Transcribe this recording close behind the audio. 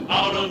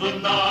of the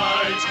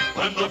night,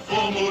 when the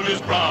full moon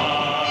is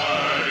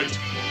bright,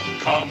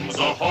 comes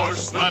a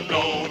horseman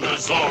known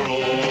as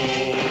Zorro.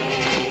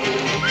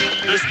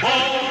 This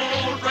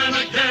bold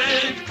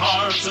renegade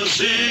carves a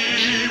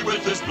Z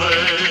with his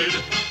blade,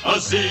 a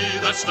Z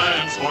that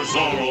stands for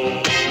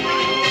Zorro.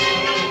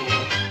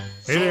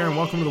 Hey there, and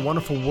welcome to the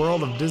wonderful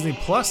world of Disney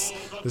Plus.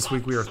 This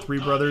week we are three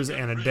brothers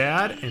and a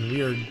dad, and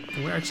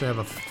we actually have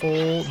a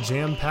full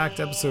jam-packed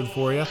episode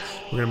for you.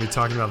 We're going to be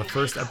talking about the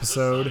first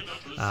episode,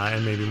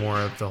 and maybe more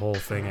of the whole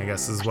thing, I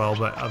guess, as well,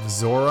 but of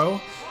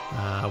Zorro.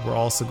 We're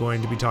also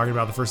going to be talking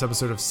about the first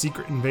episode of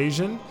Secret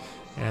Invasion,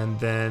 and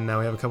then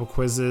we have a couple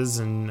quizzes,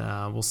 and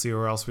we'll see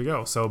where else we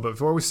go. So, but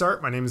before we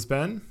start, my name is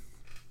Ben.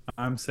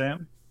 I'm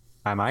Sam.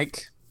 I'm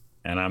Mike.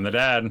 And I'm the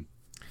dad.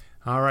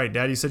 All right,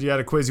 Dad, you said you had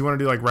a quiz. You want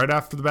to do like right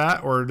after the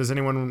bat, or does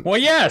anyone... Well,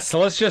 yes, so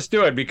let's just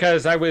do it,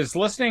 because I was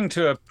listening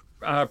to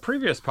a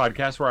previous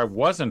podcast where I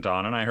wasn't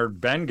on, and I heard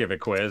Ben give a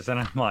quiz, and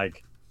I'm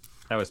like,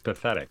 that was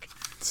pathetic.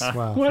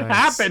 Wow, what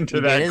happened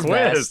to that quiz?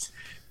 Best.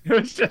 It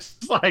was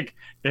just like,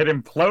 it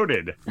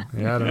imploded.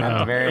 Yeah, I don't At the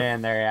know. very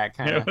end there, yeah,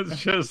 kind It of. was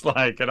just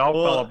like, it all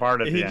fell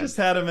apart at the He end. just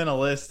had him in a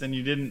list, and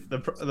you didn't. The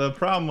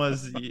problem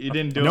was you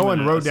didn't do. No them one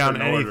in wrote a down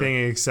certain anything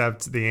order.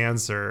 except the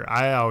answer.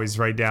 I always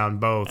write down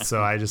both,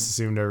 so I just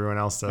assumed everyone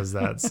else does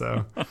that.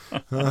 So,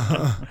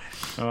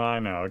 Oh, I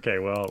know. Okay,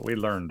 well, we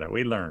learned.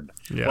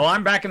 Yeah. Well,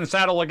 I'm back in the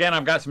saddle again.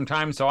 I've got some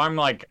time, so I'm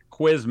like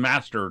quiz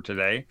master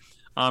today.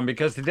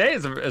 Because today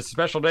is a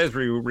special day as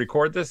we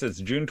record this. It's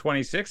June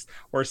 26th,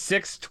 or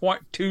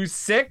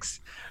 6/26,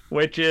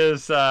 which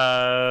is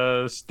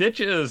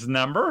Stitch's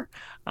number.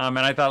 And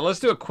I thought,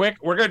 let's do a quick,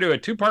 we're going to do a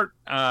two-part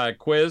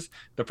quiz.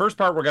 The first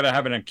part, we're going to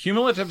have an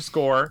accumulative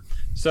score.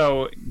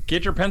 So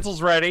get your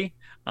pencils ready.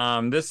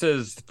 This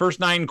is the first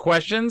 9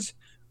 questions.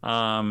 We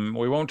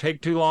won't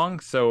take too long.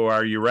 So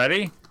are you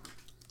ready?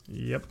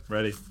 Yep.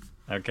 Ready.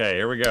 Okay,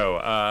 here we go.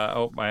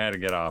 I had to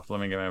get off. Let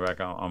me get back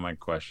on my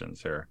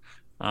questions here.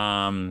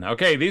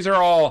 Okay, these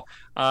are all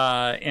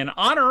in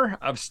honor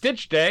of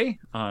Stitch Day,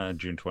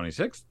 June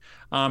 26th.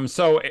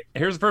 So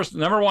here's the first,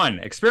 number 1.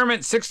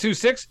 Experiment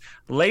 626,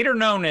 later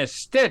known as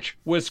Stitch,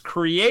 was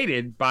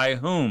created by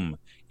whom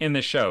in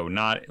the show,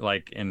 not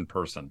like in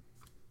person?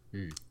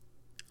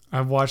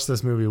 I've watched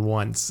this movie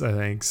once, I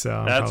think, so...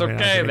 I'm That's probably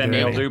not okay, gonna then get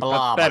you'll any. do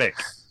Blob. pathetic.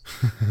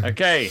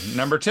 Okay,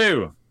 number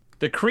 2.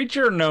 The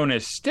creature known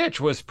as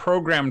Stitch was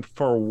programmed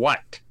for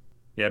what?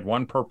 He had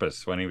one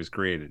purpose when he was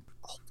created.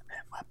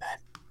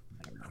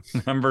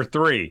 Number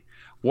 3.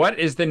 What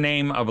is the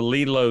name of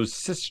Lilo's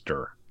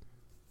sister?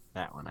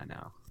 That one I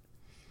know.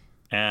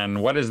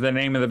 And what is the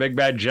name of the big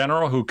bad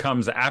general who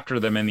comes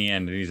after them in the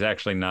end? And he's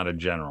actually not a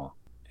general.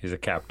 He's a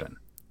captain.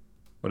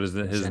 What is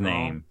his General?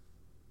 name?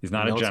 He's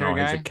not a Military general.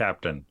 He's guy? a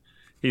captain.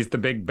 He's the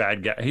big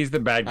bad guy. He's the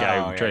bad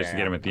guy who tries to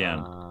get him at the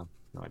end. No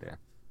idea.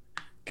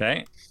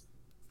 Okay.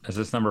 Is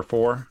this number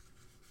 4?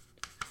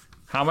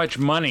 How much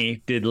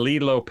money did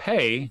Lilo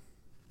pay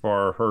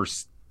for her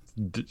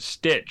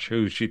Stitch,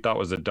 who she thought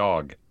was a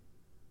dog?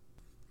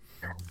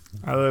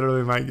 I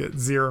literally might get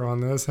 0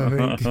 on this, I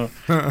think.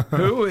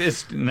 Who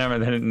is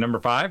number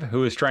 5?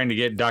 Who is trying to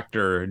get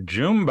Dr.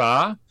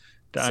 Jumba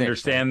to Sick,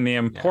 understand the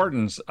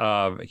importance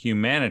of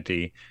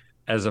humanity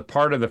as a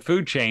part of the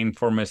food chain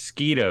for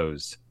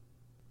mosquitoes?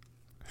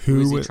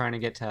 Who is he Who... trying to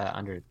get to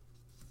under?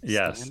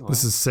 Yes.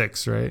 This is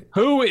 6, right?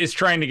 Who is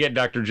trying to get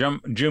Dr.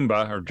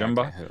 Jumba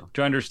Okay, who?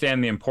 to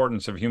understand the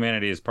importance of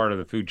humanity as part of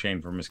the food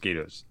chain for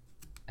mosquitoes?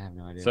 I have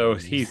no idea. So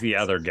he's the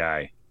other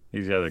guy.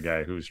 He's the other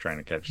guy who's trying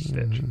to catch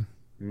Stitch.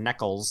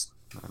 Knuckles.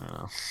 I don't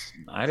know.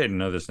 I didn't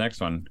know this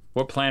next one.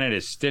 What planet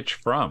is Stitch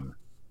from?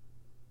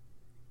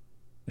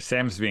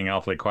 Sam's being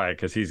awfully quiet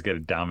because he's going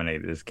to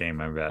dominate this game,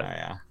 I Oh bet.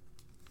 yeah.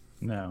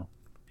 No.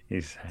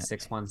 He's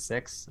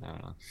 616. I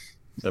don't know.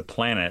 the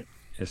planet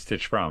is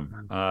Stitch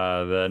from.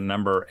 The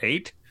number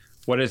 8.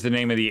 What is the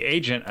name of the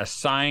agent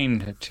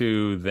assigned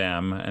to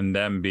them, and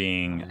them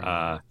being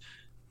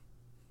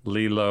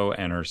Lilo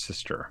and her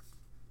sister?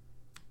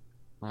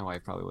 My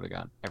wife probably would have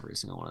got every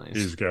single one of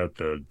these. He's got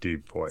the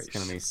deep voice. It's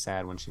gonna be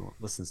sad when she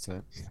listens to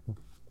it.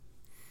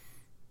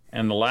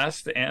 And the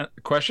last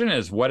question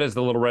is, what is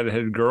the little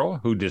redheaded girl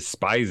who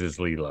despises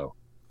Lilo?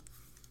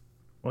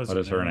 What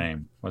is her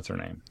name? What's her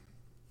name?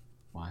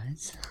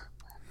 What?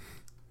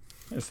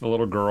 It's the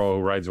little girl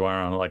who rides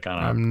around on a...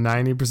 I'm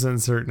 90%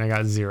 certain I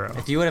got 0.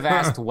 If you would have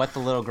asked what the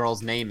little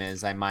girl's name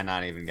is, I might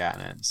not even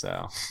gotten it.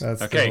 So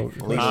That's Okay,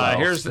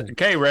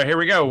 here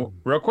we go.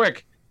 Real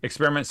quick.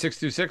 Experiment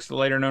 626,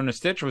 later known as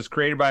Stitch, was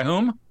created by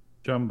whom?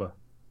 Jumba.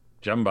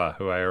 Jumba,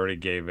 who I already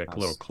gave a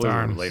little clue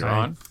later I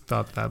on.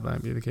 thought that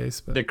might be the case,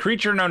 but... The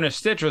creature known as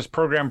Stitch was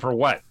programmed for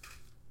what?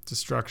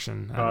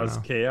 Destruction. I don't Cause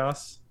know.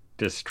 chaos.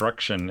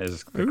 Destruction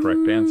is the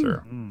correct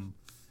answer. I'm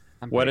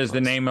What pretty is the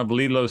close. name of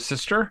Lilo's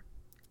sister?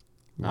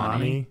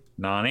 Nani?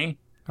 Nani.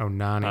 Oh,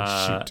 Nani.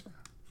 Shoot.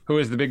 Who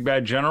is the big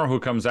bad general who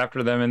comes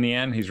after them in the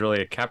end? He's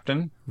really a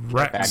captain.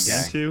 Rex.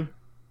 Bad guy. Two.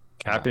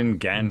 Captain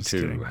I'm just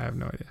kidding. Gantu. I have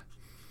no idea.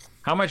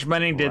 How much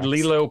money did Rex.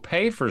 Lilo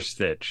pay for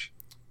Stitch?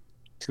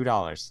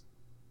 $2.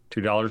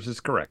 $2 is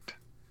correct.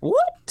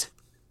 What?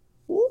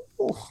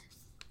 Ooh.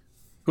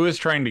 who is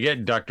trying to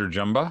get Dr.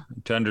 Jumba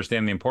to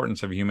understand the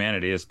importance of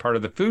humanity as part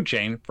of the food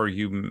chain for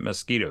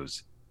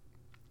mosquitoes.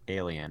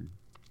 Alien.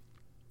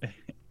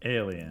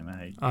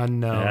 Alien.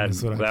 Unknown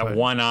is what I that put.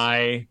 one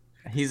eye.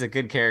 He's a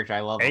good character.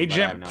 I love him.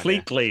 Agent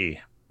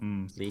Pleakley.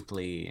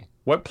 Pleakley.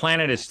 What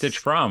planet is Stitch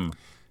from?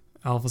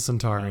 Alpha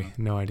Centauri.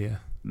 No idea.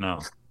 No.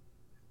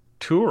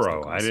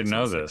 Turo. I didn't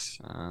know this.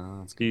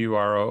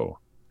 Turo.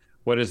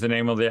 What is the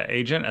name of the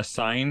agent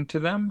assigned to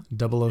them?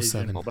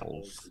 007.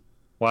 Bubbles.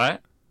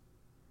 What?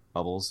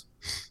 Bubbles.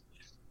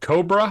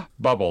 Cobra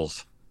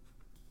Bubbles.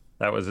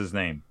 That was his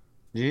name.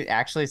 Did you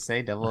actually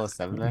say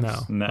 007 then?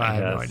 No, I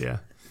have no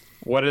idea.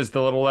 What is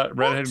the little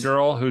redhead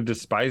girl who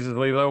despises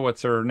Lilo?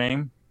 What's her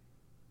name?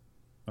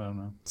 I don't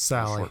know.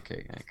 Sally.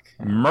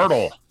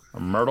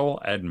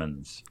 Myrtle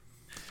Edmonds.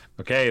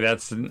 Okay,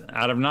 that's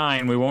out of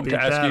 9. We won't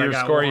ask you your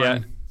score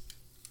yet.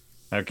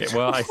 Okay,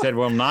 well, I said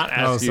we'll not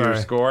ask you your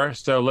score.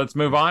 So let's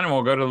move on, and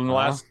we'll go to the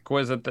last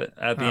quiz at the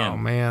end. Oh,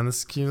 man, this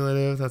is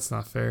cumulative. That's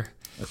not fair.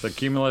 It's a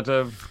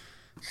cumulative.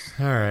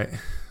 All right.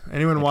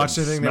 Anyone watch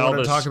anything they want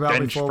to talk about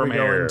before we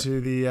go into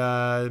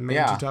the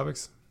main 2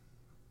 topics?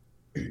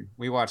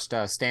 We watched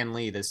Stan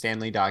Lee, the Stan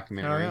Lee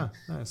documentary. Oh,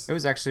 yeah. Nice. It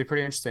was actually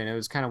pretty interesting. It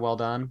was kind of well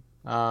done.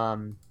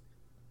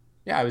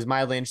 Yeah, it was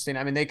mildly interesting.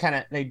 I mean, they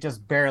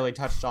just barely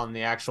touched on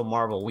the actual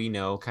Marvel we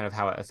know, kind of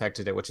how it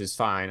affected it, which is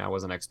fine. I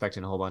wasn't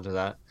expecting a whole bunch of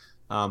that.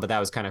 But that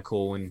was kind of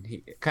cool. When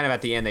he kind of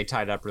at the end, they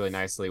tied it up really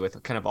nicely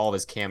with kind of all of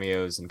his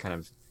cameos and kind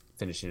of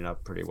finishing it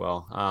up pretty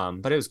well.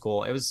 But it was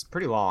cool. It was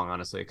pretty long,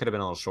 honestly. It could have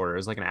been a little shorter. It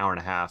was like an hour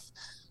and a half.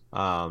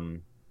 But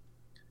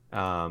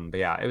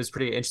yeah, it was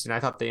pretty interesting.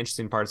 I thought the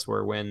interesting parts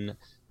were when,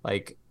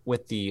 like,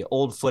 with the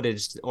old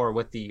footage or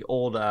with the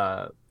old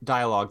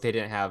dialogue, they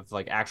didn't have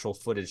like actual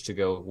footage to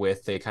go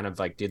with. They kind of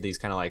like did these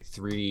kind of like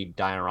 3D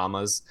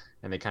dioramas,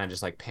 and they kind of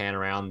just like pan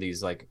around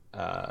these like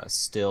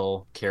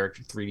still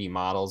character 3D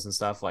models and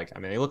stuff. Like, I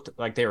mean, they looked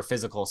like they were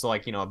physical. So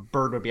like, you know, a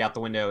bird would be out the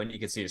window and you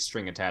could see a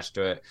string attached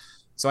to it.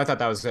 So I thought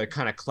that was a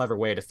kind of clever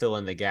way to fill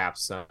in the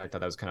gaps. So I thought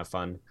that was kind of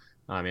fun.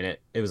 I mean,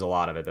 it was a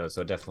lot of it though, so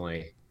it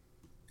definitely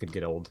could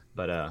get old,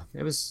 but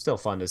it was still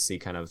fun to see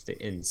kind of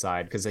the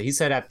inside, because he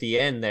said at the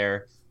end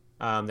there,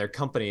 their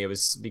company, it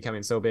was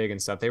becoming so big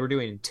and stuff, they were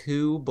doing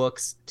 2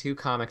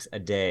 comics a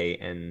day,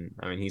 and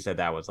I mean, he said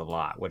that was a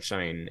lot, which I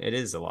mean, it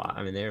is a lot.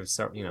 I mean, they have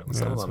some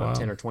of them have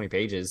 10 or 20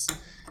 pages.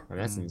 I mean,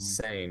 that's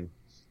insane.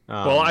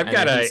 Well, I've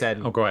got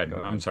go ahead.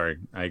 I'm sorry,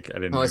 I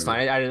didn't. No, it's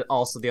fine. I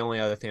also, the only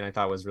other thing I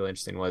thought was really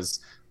interesting was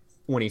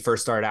when he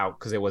first started out,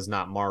 because it was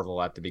not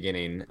Marvel at the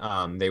beginning,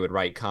 they would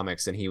write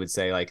comics, and he would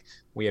say like,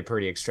 we had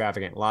pretty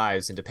extravagant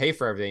lives, and to pay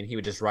for everything, he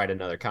would just write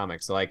another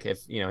comic. So like, if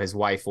his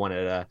wife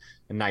wanted a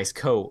nice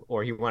coat,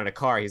 or he wanted a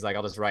car, he's like,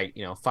 I'll just write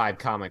 5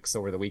 comics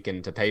over the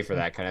weekend to pay for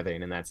that kind of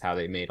thing, and that's how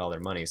they made all their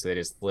money. So they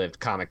just lived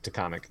comic to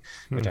comic,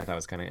 which I thought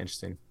was kind of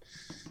interesting.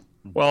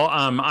 Well,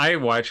 I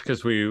watched,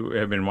 because we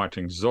have been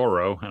watching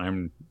Zorro,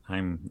 and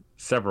I'm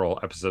several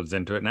episodes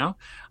into it now.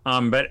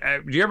 But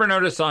do you ever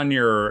notice on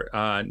your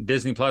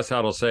Disney Plus how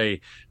it'll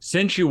say,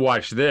 since you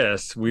watch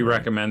this, we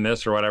recommend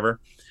this or whatever?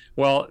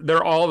 Well,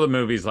 they're all the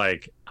movies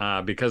like,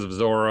 because of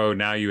Zorro,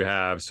 now you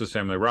have Swiss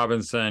Family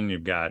Robinson,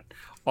 you've got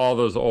all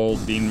those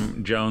old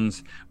Dean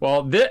Jones.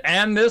 Well,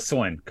 this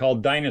one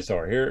called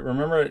Dinosaur. Here,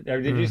 remember,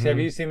 have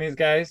you seen these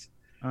guys?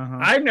 Uh-huh.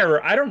 I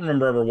don't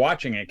remember ever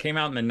watching it. It came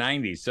out in the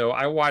 90s. So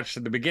I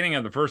watched the beginning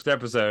of the first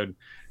episode,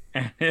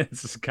 and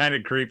it's kind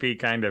of creepy,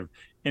 kind of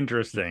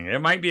interesting.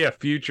 It might be a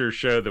future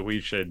show that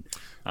we should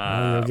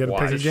you'll get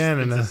watch. A pick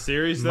again in a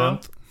series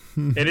month.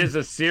 though. It is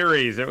a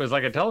series. It was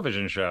like a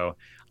television show.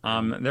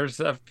 There's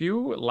a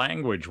few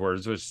language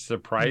words which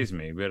surprised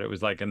me, but it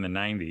was like in the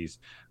 90s.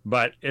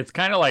 But it's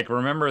kind of like,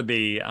 remember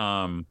the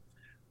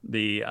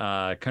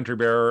Country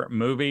Bear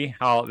movie?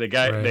 How the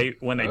guy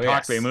when they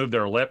talk, they move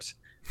their lips.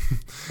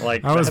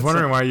 Like, I was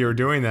wondering why you were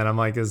doing that. I'm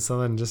like, is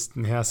someone just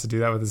has to do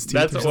that with his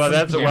teeth? That's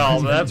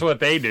what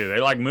they do.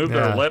 They like move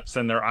their lips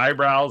and their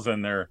eyebrows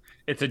and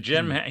it's a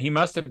Jim. He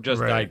must have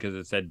just died, because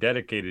it said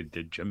dedicated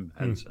to Jim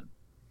Henson.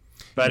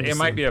 But it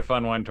might be a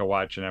fun one to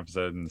watch an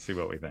episode and see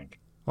what we think.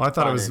 Well, I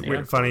thought it was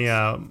funny.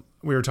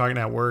 We were talking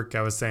at work.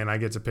 I was saying I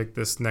get to pick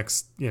this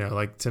next,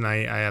 like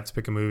tonight I have to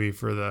pick a movie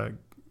for the,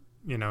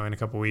 in a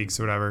couple weeks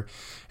or whatever.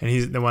 And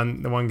he's the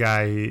one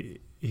guy.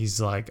 He's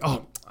like,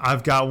 oh,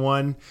 I've got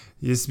one.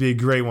 Used to be a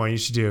great one. You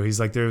should do. He's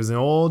like, there was an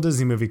old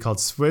Disney movie called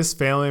Swiss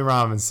Family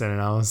Robinson,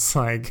 and I was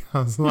like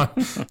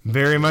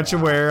very much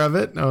aware of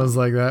it. I was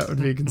like, that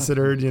would be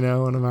considered,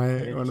 one of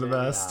the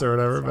best or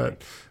whatever.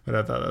 But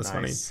I thought that was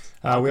funny.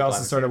 We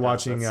also started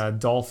watching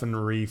Dolphin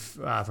Reef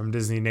from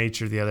Disney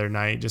Nature the other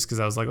night, just because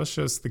I was like, let's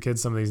show the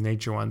kids some of these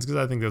nature ones, because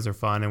I think those are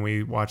fun, and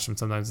we watch them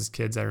sometimes as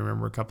kids. I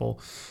remember a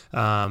couple.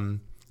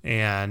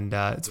 And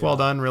it's well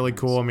done, really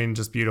cool. I mean,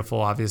 just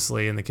beautiful,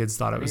 obviously, and the kids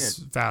thought it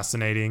was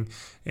fascinating.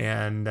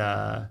 And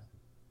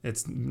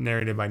it's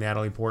narrated by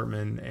Natalie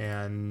Portman,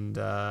 and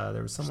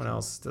there was someone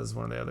else does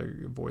one of the other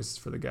voices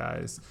for the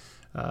guys.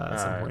 at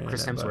some point.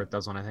 Chris in it, Hemsworth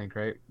does one, I think,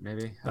 right?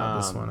 Maybe.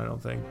 Not this one, I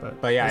don't think.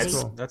 But yeah,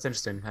 it's cool. That's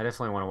interesting. I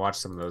definitely want to watch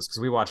some of those because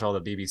we watch all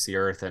the BBC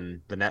Earth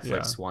and the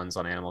Netflix ones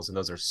on animals, and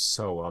those are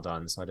so well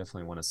done. So I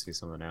definitely want to see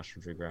some of the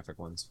National Geographic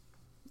ones.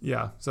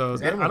 Yeah. So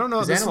I don't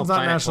know. This one's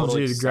not National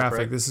Geographic.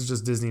 Separate? This is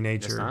just Disney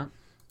Nature. It's not?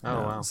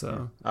 Oh, wow.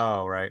 So.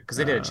 Oh, right. Because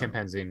they did a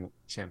chimpanzee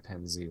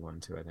one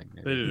too, I think.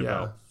 Maybe. They did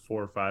about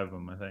 4 or 5 of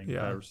them, I think.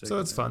 Yeah. 5 or 6. So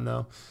it's fun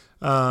though.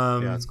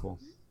 Yeah, that's cool.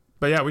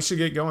 But yeah, we should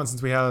get going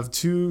since we have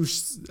 2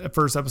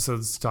 first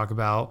episodes to talk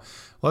about.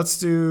 Let's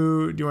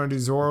do. Do you want to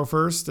do Zorro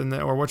first,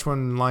 or which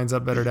one lines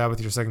up better, Dad,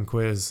 with your second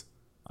quiz?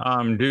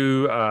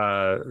 Do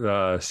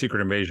the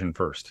Secret Invasion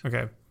first.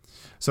 Okay.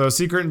 So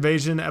Secret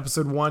Invasion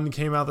episode 1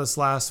 came out this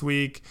last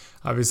week.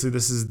 Obviously,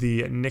 this is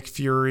the Nick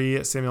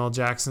Fury, Samuel L.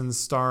 Jackson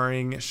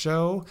starring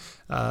show.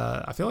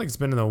 I feel like it's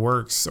been in the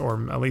works,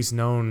 or at least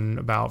known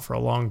about for a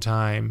long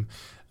time.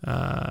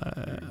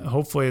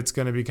 Hopefully, it's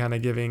going to be kind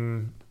of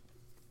giving.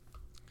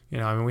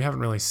 I mean, we haven't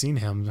really seen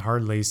him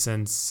hardly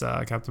since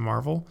Captain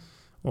Marvel,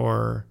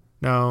 or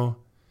no.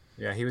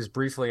 Yeah, he was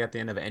briefly at the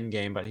end of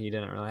Endgame, but he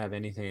didn't really have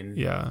anything.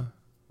 Yeah.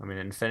 I mean,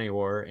 Infinity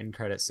War in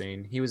credit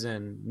scene, he was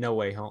in No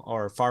Way Home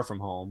or Far From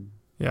Home.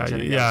 Yeah.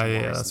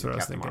 That's what I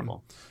was thinking.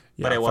 Marvel.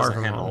 Yeah, but it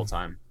wasn't him the whole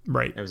time.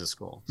 Right. It was a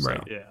school. So.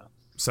 Right. Yeah.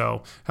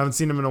 So haven't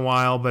seen him in a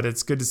while, but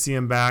it's good to see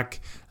him back.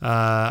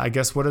 I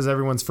guess what is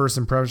everyone's first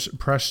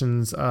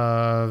impressions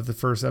of the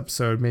first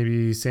episode?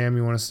 Maybe Sam,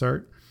 you want to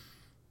start?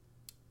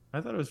 I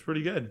thought it was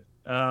pretty good.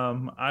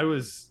 I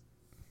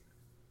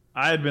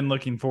had been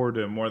looking forward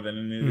to it more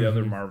than any of the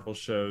other Marvel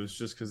shows,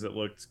 just because it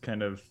looked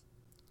kind of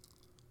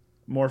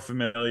more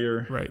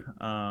familiar. Right.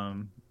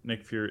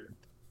 Nick Fury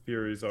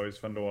is always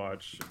fun to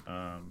watch.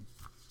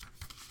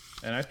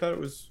 And I thought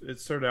it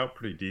started out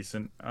pretty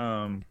decent.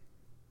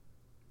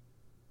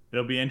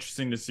 It'll be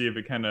interesting to see if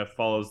it kind of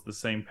follows the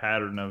same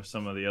pattern of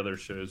some of the other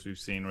shows we've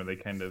seen, where they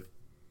kind of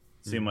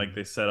seem like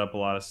they set up a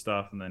lot of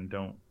stuff and then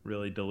don't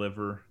really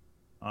deliver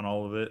on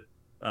all of it.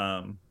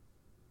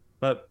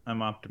 But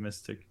I'm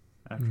optimistic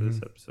after this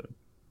episode.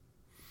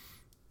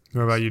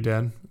 What about you,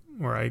 Dad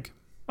or Ike?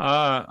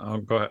 I'll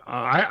go ahead.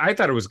 I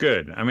thought it was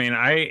good. I mean,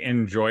 I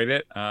enjoyed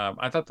it.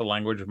 I thought the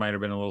language might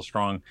have been a little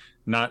strong,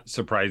 not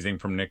surprising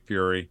from Nick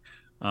Fury.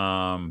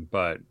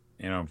 But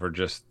for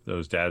just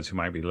those dads who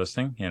might be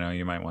listening,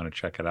 you might want to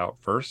check it out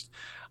first.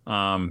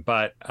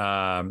 But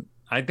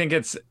I think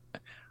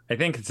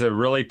it's a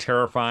really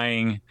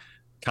terrifying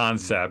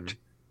concept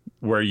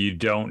where you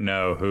don't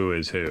know who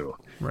is who.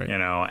 Right.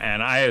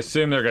 And I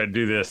assume they're going to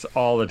do this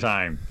all the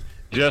time.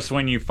 Just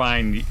when you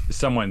find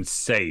someone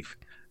safe,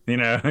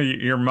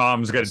 your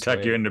mom's going to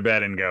tuck you into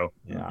bed and go,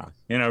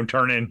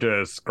 turn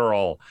into a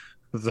scroll.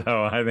 So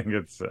I think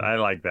I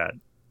like that.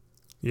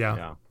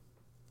 Yeah.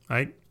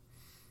 Ike?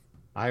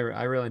 I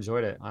really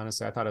enjoyed it.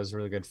 Honestly, I thought it was a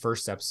really good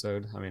first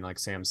episode. I mean, like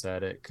Sam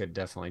said, it could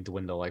definitely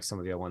dwindle like some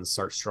of the other ones,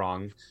 start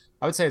strong.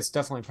 I would say it's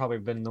definitely probably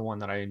been the one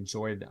that I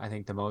enjoyed, I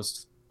think, the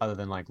most, other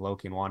than like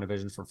Loki and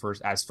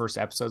WandaVision as first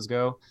episodes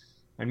go.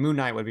 And Moon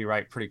Knight would be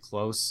right pretty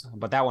close,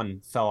 but that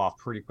one fell off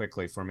pretty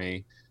quickly for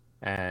me.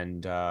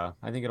 And I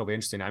think it'll be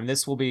interesting. I mean,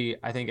 this will be,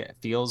 I think it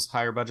feels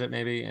higher budget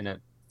maybe, and it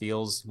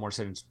feels more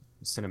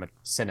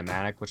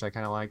cinematic, which I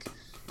kind of like.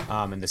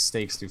 And the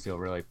stakes do feel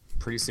really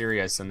pretty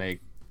serious. And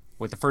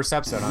with the first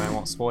episode, I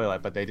won't spoil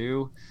it, but they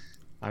do.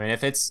 I mean,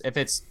 if it's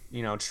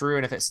true,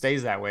 and if it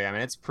stays that way, I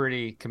mean, it's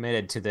pretty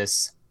committed to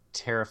this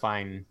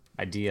terrifying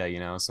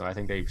idea, so I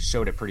think they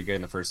showed it pretty good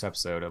in the first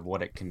episode of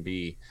what it can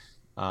be.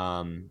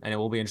 And it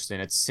will be interesting.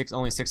 It's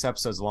only 6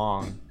 episodes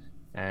long,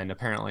 and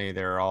apparently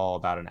they're all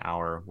about an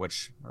hour,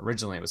 which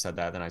originally it was said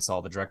that, then I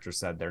saw the director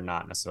said they're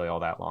not necessarily all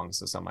that long,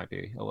 so some might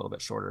be a little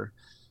bit shorter.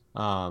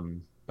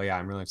 But yeah,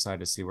 I'm really excited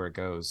to see where it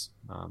goes,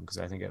 because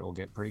I think it will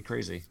get pretty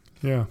crazy.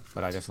 Yeah.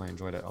 But I definitely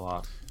enjoyed it a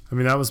lot. I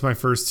mean, that was my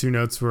first 2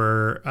 notes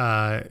were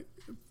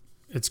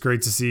it's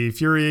great to see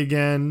Fury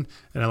again,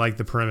 and I like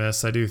the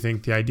premise. I do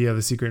think the idea of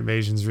the Secret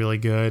Invasion is really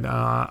good.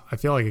 I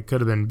feel like it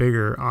could have been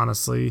bigger,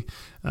 honestly,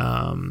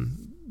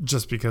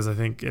 just because I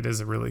think it is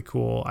a really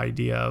cool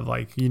idea of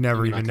like you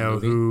never even know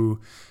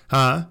who.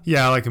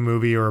 Yeah, like a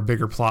movie or a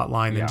bigger plot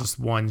line than just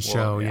one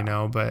show,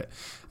 But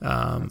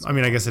I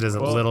mean, I guess it is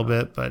a little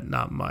bit, but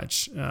not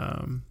much.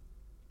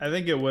 I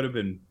think it would have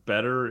been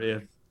better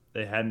if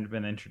they hadn't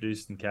been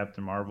introduced in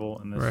Captain Marvel,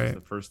 and this is the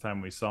first time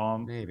we saw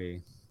them.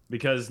 Maybe.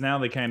 Because now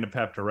they kind of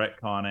have to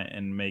retcon it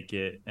and make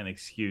it an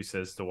excuse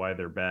as to why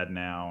they're bad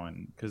now,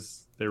 and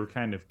because they were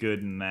kind of good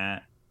in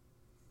that.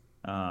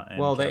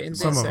 Well, they did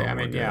say, I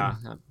mean, yeah,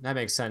 that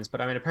makes sense.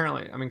 But I mean,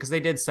 apparently, because they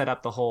did set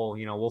up the whole,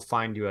 we'll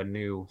find you a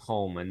new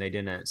home, and they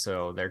didn't.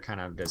 So they're kind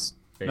of just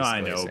basically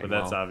I know, saying, but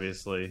that's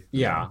obviously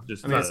just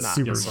it's not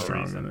super just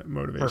strong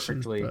motivation.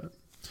 Perfectly. But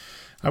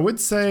I would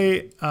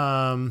say,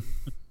 I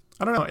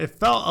don't know. It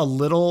felt a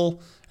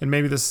little, and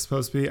maybe this is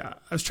supposed to be. I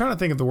was trying to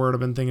think of the word. I've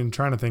been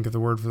trying to think of the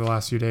word for the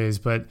last few days,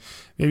 but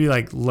maybe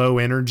like low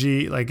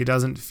energy. Like it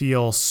doesn't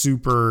feel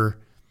super.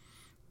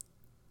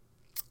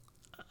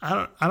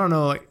 I don't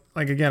know.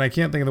 Like again, I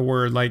can't think of the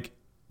word. Like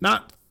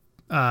not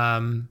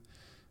immersive,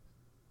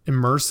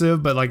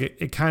 but like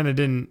it kind of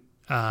didn't.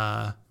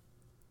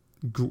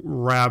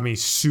 grab me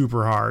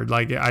super hard.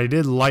 Like I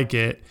did like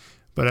it,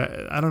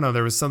 but I don't know.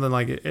 There was something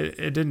like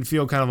it didn't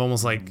feel kind of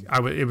almost like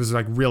it was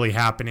like really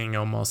happening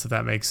almost, if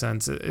that makes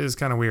sense. It was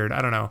kind of weird.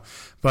 I don't know,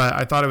 but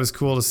I thought it was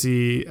cool to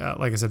see.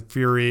 Like I said,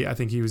 Fury. I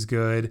think he was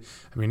good.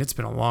 I mean, it's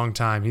been a long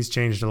time. He's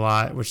changed a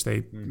lot, which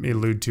they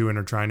allude to and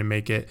are trying to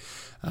make it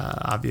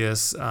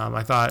obvious.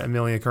 I thought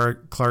Emilia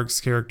Clarke's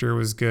character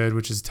was good,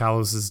 which is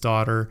Talos's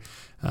daughter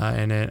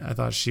in it. I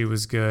thought she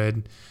was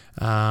good,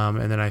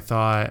 and then I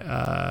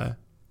thought.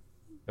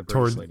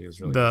 Toward really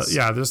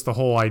just the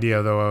whole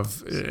idea though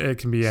of it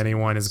can be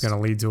anyone is going to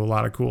lead to a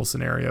lot of cool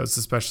scenarios,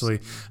 especially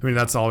I mean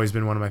that's always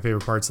been one of my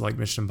favorite parts of like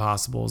Mission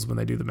Impossible is when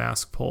they do the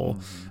mask pull,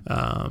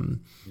 and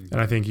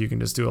I think you can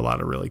just do a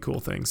lot of really cool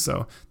things,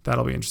 so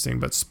that'll be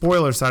interesting. But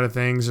spoiler side of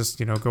things, just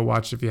go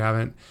watch it if you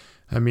haven't.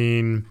 I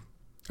mean,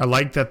 I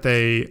like that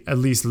they at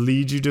least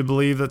lead you to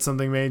believe that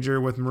something major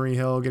with Marie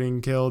Hill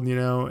getting killed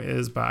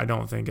is, but I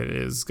don't think it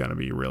is going to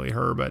be really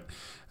her, but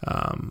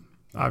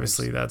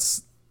obviously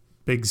that's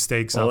big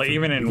stakes. Well,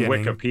 even in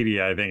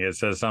Wikipedia, I think it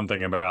says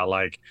something about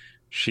like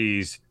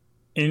she's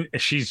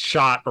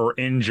shot or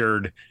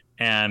injured,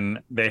 and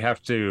they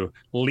have to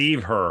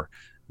leave her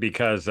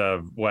because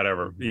of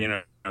whatever.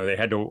 They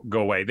had to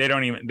go away. They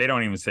don't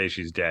even say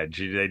she's dead.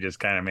 They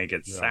just kind of make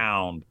it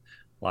sound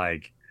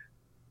like.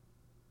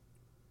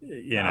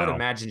 I would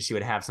imagine she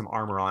would have some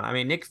armor on. I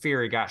mean, Nick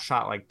Fury got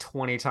shot like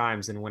 20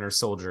 times in Winter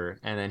Soldier,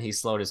 and then he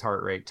slowed his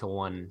heart rate to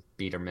 1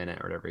 beat a minute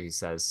or whatever he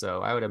says.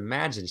 So I would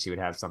imagine she would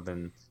have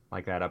something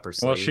like that up her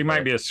sleeve. Well, she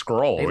might be a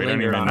Skrull. We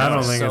don't even know. I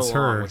don't think it's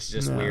her. Which is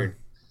just weird.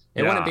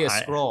 It wouldn't be a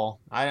Skrull.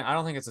 I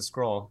don't think it's a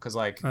Skrull because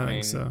like I mean,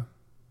 think so.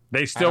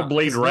 They still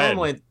bleed red.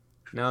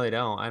 No, they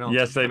don't. I don't.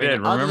 Yes, they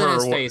did. Other Remember than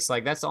his face,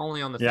 like that's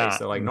only on the face.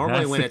 So like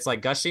normally when it's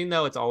like gushing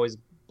though, it's always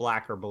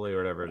black or blue or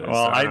whatever it is.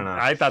 Well, so I don't know.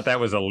 I thought that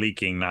was a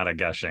leaking, not a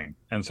gushing.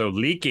 And so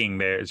leaking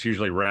there, it's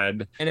usually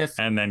red,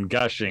 and then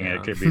gushing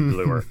it could be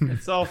bluer.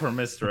 It's all for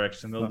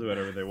misdirection. They'll do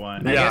whatever they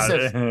want. I guess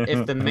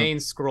if the main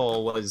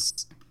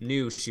Skrull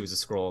knew she was a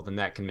Skrull, then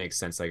that can make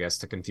sense, I guess,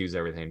 to confuse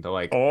everything. But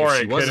like, or if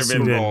she it was could have a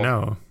been didn't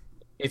know.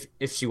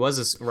 If she was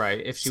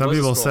if she some was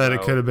people a Skrull, said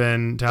it could have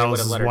been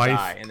Talos'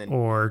 wife,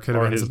 or could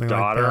have been his something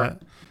daughter. like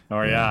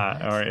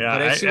that. Or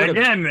But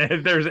again,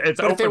 it's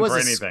open for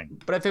anything.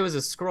 But if it was a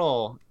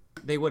Skrull,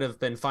 they would have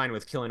been fine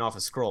with killing off a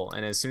Skrull,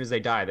 and as soon as they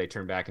die, they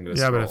turn back into a Skrull.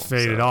 Yeah, but it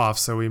faded off,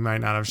 so we might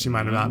not have. She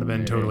might have not have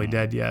been totally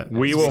dead yet.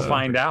 We will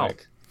find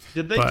out.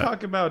 Did they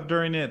talk about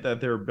during it that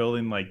they were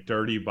building like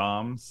dirty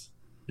bombs?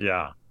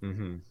 Yeah.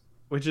 Mm-hmm.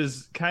 Which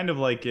is kind of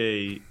like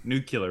a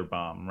nuclear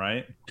bomb,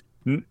 right?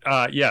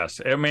 Yes.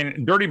 I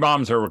mean, dirty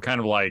bombs are kind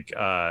of like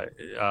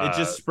it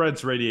just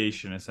spreads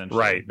radiation essentially.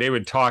 Right. They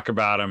would talk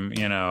about them, around the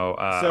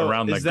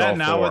Gulf War. Is that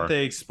not what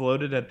they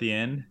exploded at the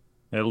end?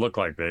 It looked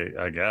like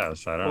I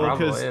guess. I don't know.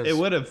 Because it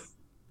would have.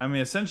 I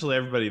mean, essentially,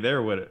 everybody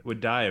there would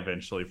die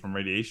eventually from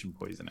radiation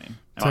poisoning.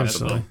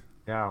 Essentially.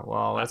 Yeah.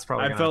 Well, that's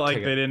probably. I felt like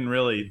they didn't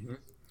really.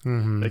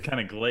 They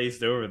kind of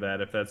glazed over that,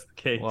 if that's the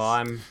case.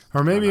 Well,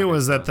 or maybe it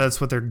was that's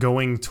what they're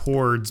going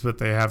towards, but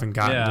they haven't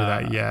gotten to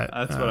that yet.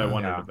 That's what I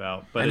wondered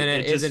about. But and then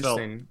it is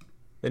interesting.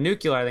 The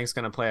nuclear, I think, is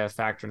going to play a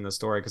factor in the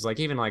story because, like,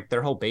 even like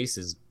their whole base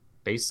is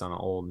based on an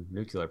old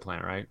nuclear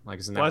plant, right? Like,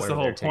 isn't that that's the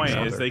whole point?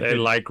 Is they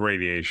like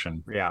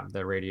radiation? Yeah,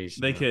 the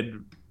radiation. They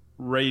could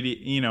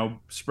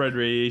spread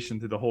radiation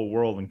through the whole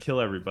world and kill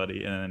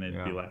everybody, and then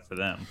it'd be left for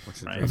them.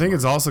 Right? I think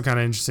it's also kind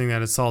of interesting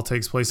that it all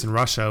takes place in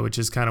Russia, which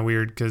is kind of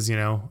weird because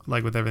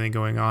like with everything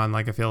going on,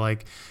 like I feel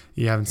like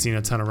you haven't seen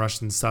a ton of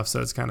Russian stuff, so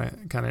it's kind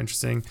of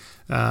interesting.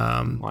 Well,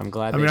 I'm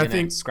glad they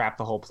didn't scrap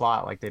the whole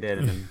plot like they did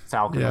in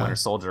Falcon and Winter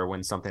Soldier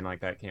when something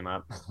like that came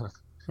up.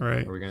 Right?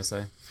 What were we gonna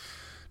say?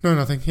 No,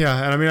 nothing.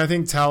 Yeah, and I mean I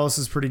think Talos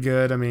is pretty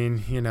good. I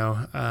mean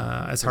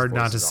it's hard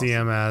not to see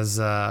him as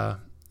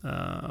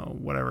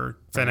whatever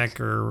Fennec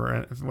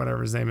or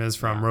whatever his name is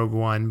from Rogue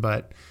One,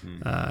 but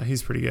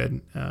he's pretty good.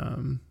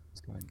 And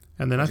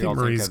then I think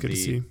Marie's good to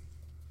see.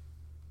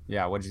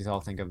 Yeah, what did you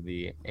all think of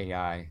the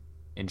AI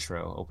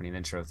opening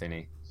intro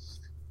thingy?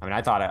 I mean,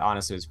 I thought it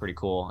honestly was pretty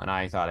cool, and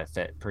I thought it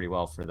fit pretty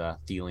well for the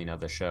feeling of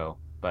the show.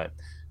 But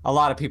a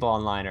lot of people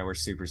online were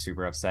super,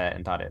 super upset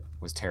and thought it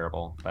was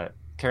terrible. But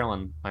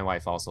Carolyn, my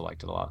wife, also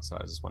liked it a lot, so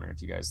I was just wondering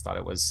if you guys thought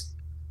it was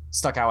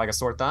stuck out like a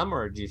sore thumb,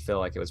 or do you feel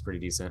like it was pretty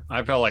decent?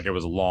 I felt like it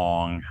was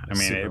long. I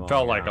mean, it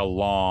felt like a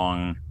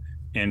long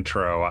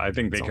intro. I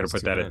think they could have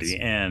put that at the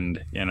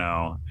end, and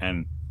I'll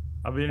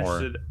be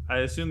interested. I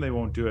assume they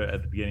won't do it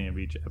at the beginning of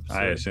each episode.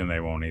 I assume they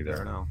won't either. I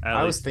don't know.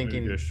 I was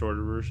thinking a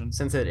shorter version.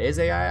 Since it is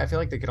AI, I feel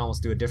like they could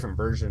almost do a different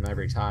version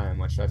every time,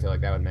 which I feel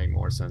like that would make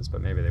more sense,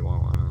 but maybe they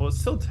won't. Well, it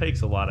still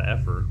takes a lot of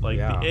effort. Like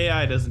the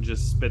AI doesn't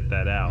just spit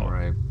that out.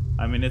 Right.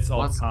 I mean, it's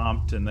all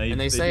comped, and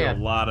they say do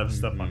a lot of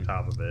stuff on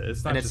top of it.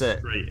 It's not just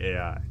straight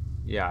AI.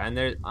 Yeah, and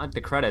there on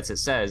the credits it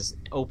says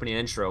opening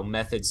intro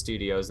Method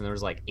Studios, and there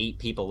was like 8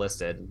 people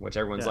listed, which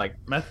everyone's like,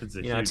 Method's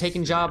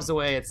taking jobs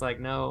away. It's like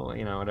no,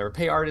 whatever.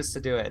 Pay artists to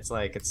do it. It's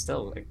like it's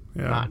still like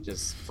not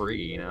just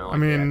free. I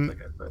mean,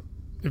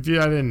 I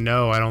didn't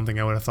know, I don't think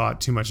I would have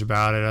thought too much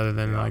about it other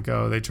than like,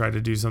 oh, they tried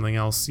to do something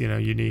else,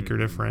 unique or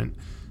different.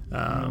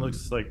 It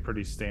looks like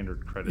pretty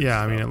standard credits.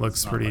 Yeah, I mean, it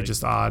looks pretty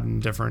just odd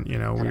and different,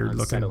 weird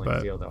looking.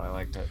 But feel, though. I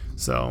liked it.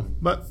 So,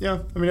 but yeah,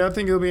 I mean, I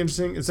think it'll be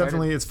interesting.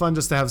 It's fun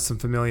just to have some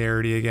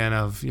familiarity again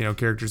of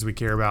characters we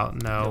care about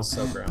and know.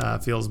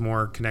 Feels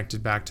more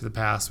connected back to the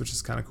past, which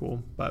is kind of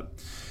cool. But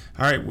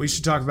all right, we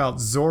should talk about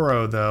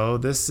Zorro though.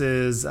 This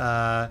is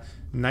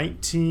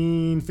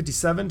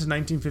 1957 to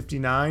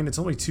 1959. It's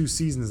only 2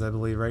 seasons, I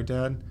believe, right,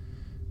 Dad?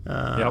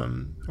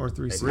 Or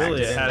 3 seasons.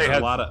 Really, it has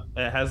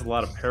a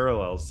lot of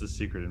parallels to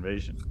Secret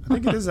Invasion. I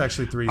think it is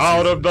actually 3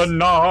 Out seasons. of the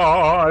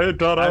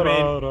night.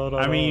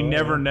 I mean, you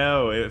never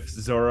know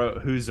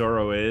who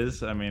Zorro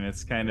is. I mean,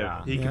 it's kind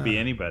of he could be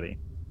anybody.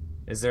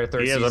 Is there a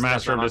third He is season a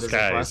master of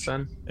disguise.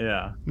 then?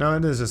 Yeah. No,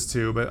 it is just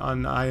 2, but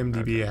on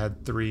IMDb it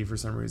had 3 for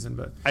some reason.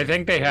 But I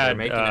think they had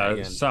making it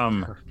again.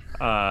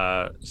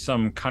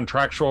 some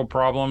contractual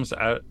problems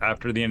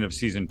after the end of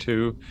season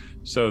 2,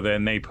 so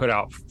then they put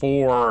out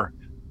 4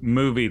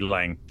 movie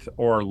length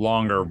or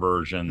longer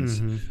versions,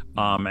 and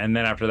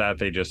then after that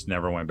they just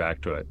never went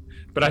back to it.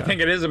 But I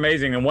think it is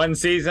amazing in one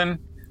season.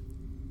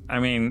 I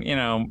mean,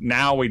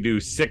 now we do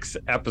 6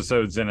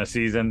 episodes in a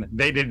season.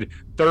 They did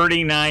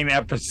 39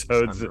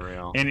 episodes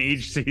in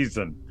each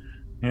season.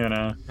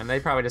 And they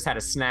probably just had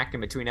a snack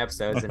in between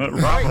episodes. And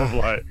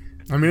probably.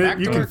 I mean,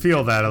 you can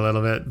feel that a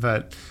little bit,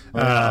 but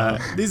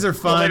these are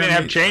fun. Well, they didn't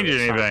have to change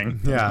anything.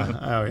 Yeah.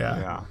 Oh,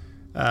 yeah.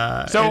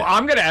 So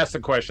I'm going to ask the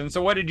question.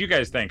 So what did you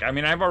guys think? I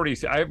mean, I've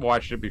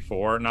watched it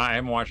before. I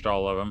haven't watched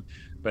all of them,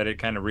 but it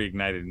kind of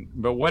reignited.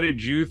 But what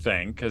did you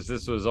think? Because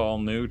this was all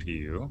new to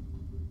you.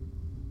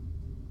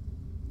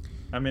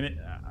 I mean,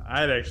 I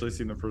had actually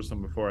seen the first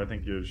one before. I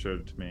think you showed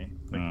it to me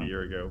like a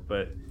year ago,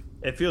 but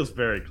it feels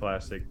very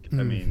classic. I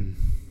mean,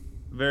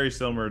 very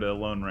similar to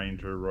Lone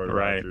Ranger, Roy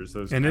Rogers.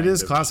 And it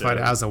is classified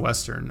as a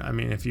Western. I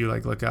mean, if you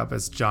look up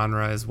its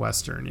genre as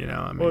Western,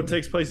 I mean, well, it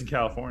takes place in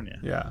California.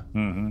 Yeah.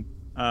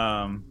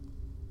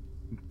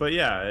 But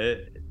yeah,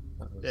 it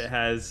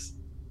has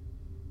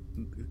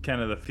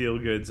kind of the feel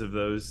goods of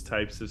those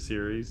types of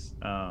series.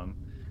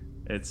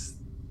 It's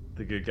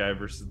the good guy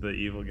versus the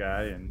evil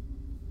guy, and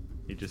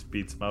he just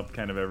beats him up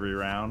kind of every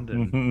round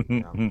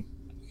and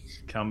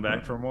come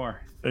back for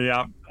more.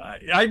 Yeah,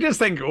 I just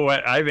think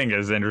what I think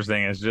is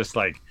interesting is just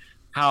like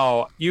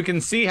how you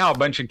can see how a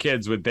bunch of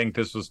kids would think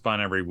this was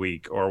fun every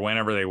week or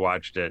whenever they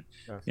watched it,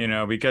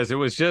 because it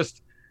was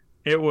just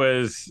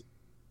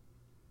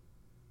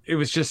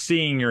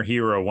seeing your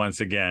hero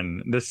once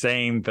again, the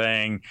same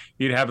thing.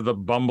 You'd have the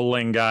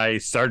bumbling guy,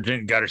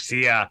 Sergeant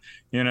Garcia,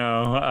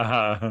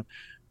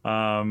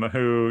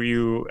 who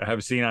you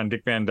have seen on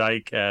Dick Van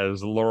Dyke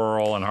as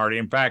Laurel and Hardy.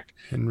 In fact,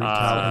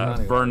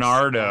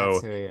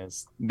 Bernardo,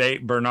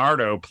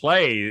 Bernardo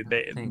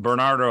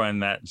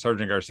and that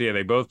Sergeant Garcia,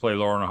 they both play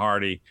Laurel and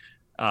Hardy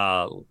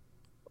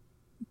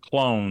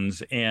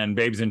clones in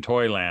Babes in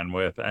Toyland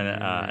with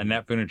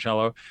Annette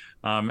Funicello.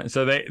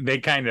 So they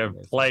kind of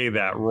play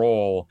that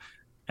role,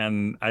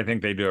 and I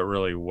think they do it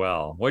really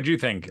well. What do you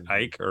think,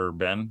 Ike or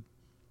Ben?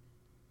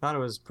 I thought it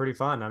was pretty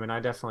fun. I mean, I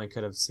definitely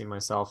could have seen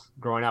myself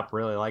growing up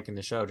really liking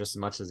the show just as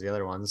much as the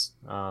other ones.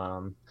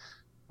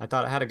 I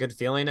thought it had a good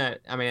feeling. I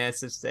mean,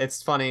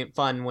 it's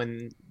fun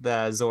when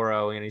the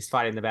Zorro, he's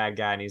fighting the bad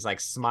guy and he's like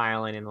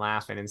smiling and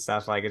laughing and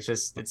stuff. Like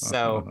it's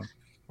so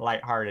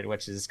lighthearted,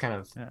 which is kind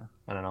of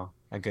I don't know,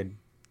 a good,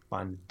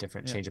 fun,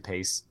 different change of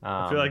pace.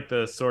 I feel like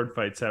the sword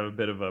fights have a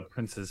bit of a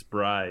Princess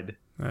Bride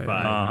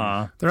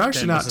vibe. They're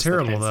actually not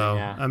terrible though.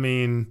 Yeah. I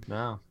mean,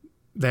 no.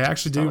 They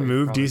actually do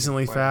move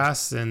decently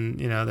fast, and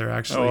they're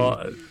actually.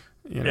 I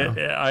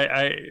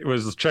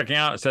was checking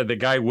out. It said the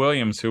guy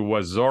Williams, who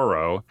was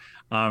Zorro,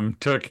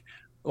 took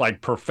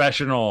like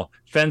professional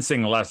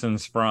fencing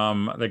lessons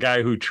from the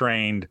guy who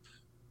trained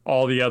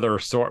all the other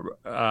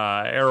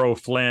Errol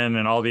Flynn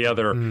and all the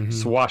other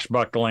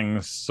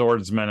swashbuckling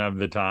swordsmen of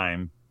the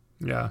time.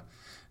 Yeah,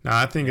 no,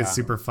 I think it's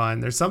super fun.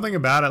 There's something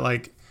about it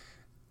like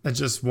that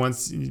just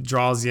once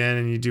draws you in,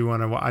 and I do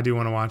want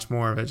to watch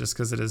more of it just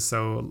because it is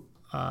so.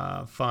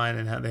 Fun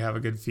and they have a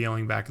good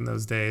feeling back in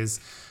those days.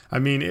 I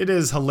mean, it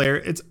is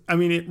hilarious.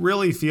 It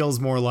really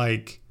feels more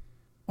like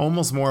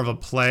almost more of a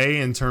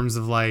play in terms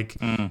of like,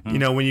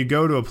 when you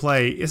go to a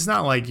play, it's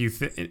not like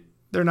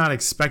they're not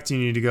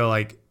expecting you to go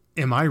like,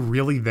 am I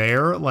really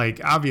there?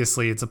 Like,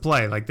 obviously it's a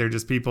play. Like they're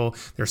just people,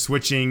 they're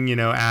switching,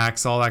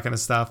 acts, all that kind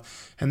of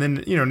stuff. And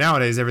then,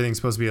 nowadays everything's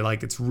supposed to be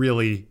like, it's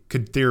really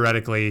could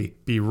theoretically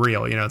be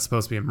real. It's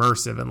supposed to be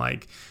immersive and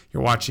like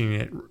you're watching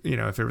it,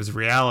 if it was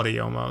reality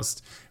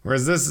almost.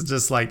 Whereas this is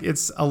just like,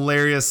 it's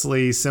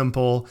hilariously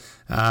simple.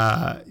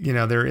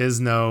 There's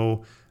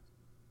no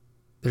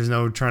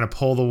trying to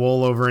pull the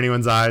wool over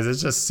anyone's eyes.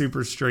 It's just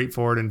super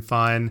straightforward and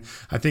fun.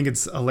 I think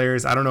it's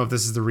hilarious. I don't know if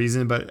this is the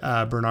reason, but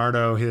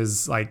Bernardo,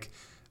 his like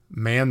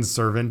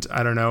manservant,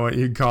 I don't know what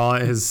you'd call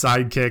it, his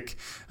sidekick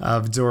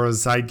of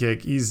Zorro's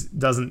sidekick, he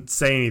doesn't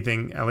say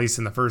anything, at least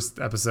in the first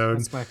episode.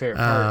 That's my favorite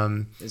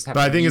part. But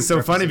I think it's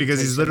so funny because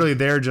he's literally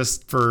there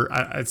just for,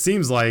 it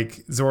seems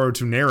like Zorro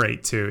to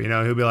narrate to,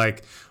 he'll be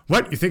like,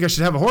 what? You think I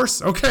should have a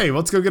horse? Okay,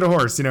 let's go get a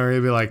horse. You know, or he'd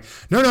be like,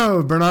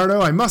 no,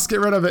 Bernardo, I must get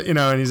rid of it. You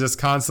know, and he's just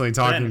constantly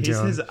talking to him. He's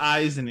his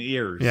eyes and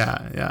ears.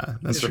 Yeah,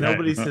 that's right.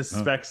 Nobody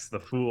suspects the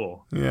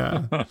fool.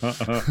 Yeah. But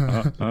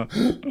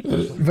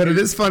it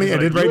is funny. I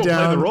did write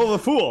down the role of the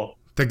fool.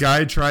 The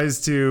guy tries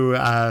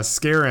to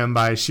scare him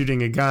by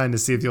shooting a gun to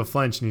see if he'll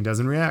flinch, and he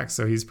doesn't react.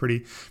 So he's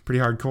pretty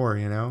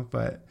hardcore, you know.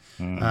 But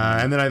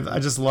and then I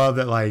just love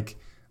that, like,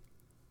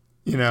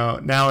 you know,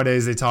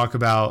 nowadays they talk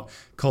about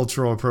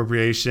cultural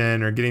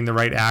appropriation or getting the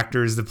right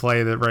actors to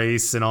play the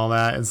race and all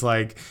that. It's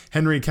like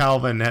Henry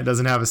Calvin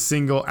doesn't have a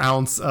single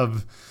ounce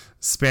of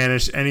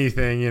Spanish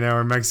anything, you know,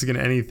 or Mexican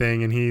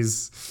anything, and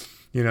he's,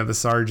 you know, the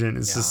sergeant.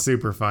 It's just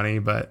super funny,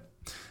 but.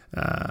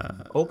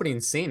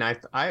 Opening scene, I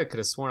could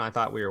have sworn I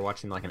thought we were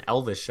watching like an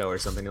Elvis show or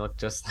something. He looked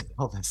just like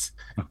Elvis.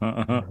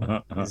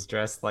 He's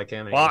dressed like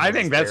him. Well, I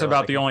think that's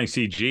about the only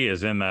CG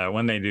is in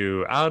when they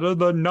do Out of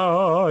the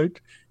Night.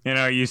 You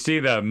know, you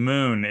see the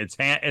moon.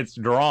 It's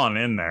drawn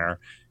in there.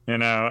 You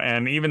know,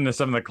 and even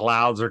some of the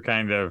clouds are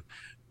kind of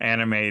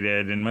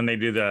animated. And when they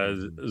do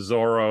the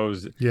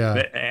Zorros,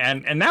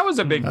 and that was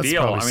a big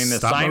deal. I mean, the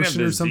sign of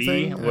the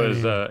Z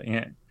was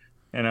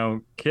you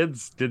know,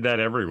 kids did that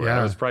everywhere.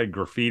 Yeah. It was probably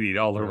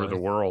graffitied all over the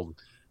world.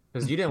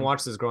 Because you didn't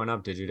watch this growing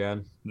up, did you,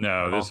 Dad?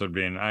 No, this would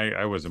be.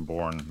 I wasn't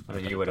born. I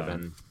mean, you would have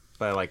been,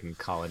 but like in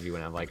college, you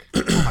wouldn't have like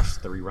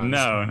watched the reruns.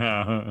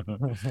 No,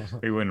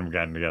 we wouldn't have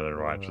gotten together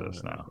to watch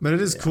this now. But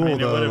it is cool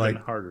though. It would have like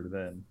been harder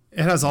then.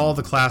 It has all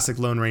the classic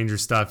Lone Ranger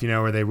stuff, you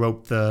know, where they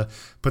put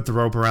the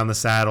rope around the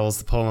saddles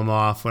to pull them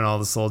off when all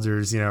the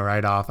soldiers, you know,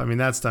 ride off. I mean,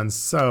 that's done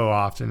so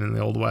often in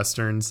the old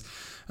westerns.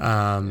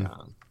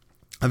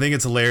 I think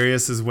it's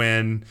hilarious is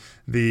when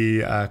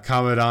the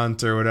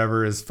commandant or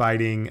whatever is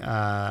fighting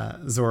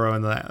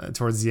Zorro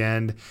towards the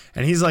end,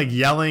 and he's like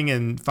yelling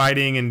and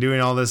fighting and doing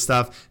all this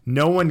stuff.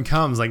 No one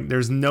comes, like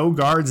there's no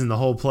guards in the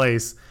whole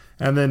place,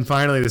 and then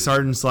finally the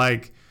sergeant's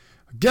like,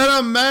 "Get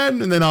him,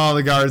 men!" And then all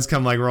the guards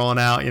come like rolling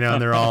out, you know,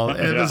 and they're all.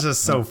 It was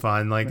just so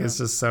fun, like it's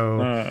just so,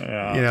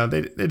 you know,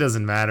 it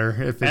doesn't matter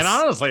if it's. And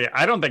honestly,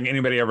 I don't think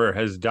anybody ever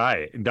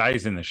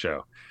dies in the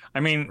show. I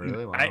mean,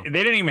 really? Wow.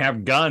 They didn't even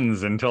have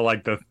guns until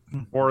like the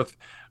 4th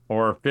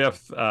or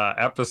 5th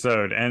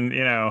episode. And,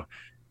 you know,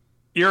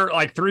 you're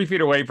like 3 feet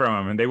away from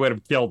them and they would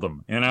have killed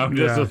them, you know,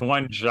 just with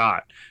one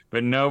shot.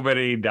 But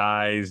nobody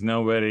dies.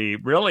 Nobody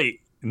really,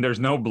 there's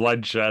no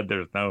bloodshed.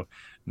 There's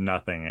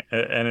nothing.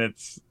 And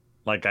it's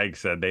like Ike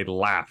said, they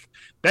laugh.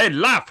 They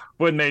laugh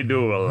when they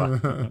duel.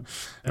 And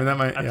that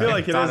might, I feel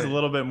like it is a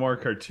little bit more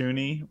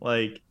cartoony,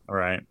 like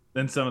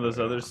than some of those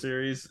other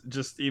series.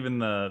 Just even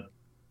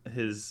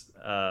his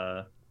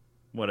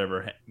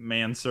whatever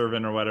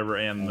manservant or whatever,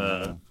 and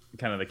the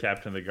kind of the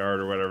captain of the guard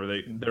or whatever,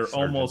 they're Sergeant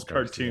almost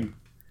Garcia. cartoon,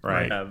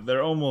 Right? Yeah,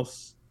 they're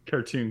almost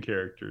cartoon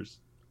characters.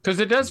 Because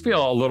it does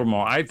feel a little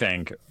more, I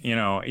think, you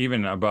know,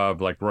 even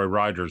above like Roy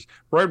Rogers.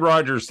 Roy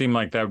Rogers seemed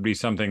like that would be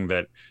something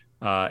that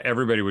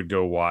everybody would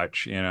go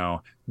watch. You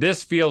know,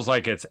 this feels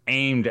like it's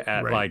aimed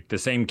at like the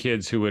same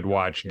kids who would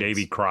watch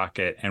Davy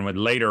Crockett and would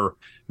later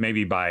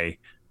maybe buy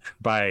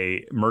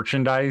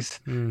merchandise,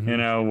 you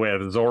know,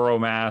 with Zorro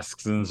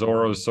masks and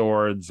Zorro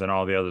swords and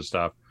all the other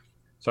stuff.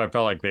 So I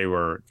felt like they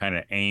were kind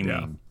of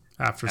aiming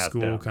after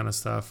school kind of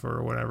stuff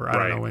or whatever. I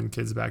don't know when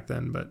kids back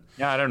then, but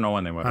I don't know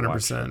when they went.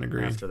 100%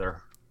 agree. After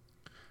their.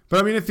 But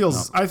I mean, I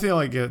feel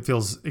like it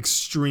feels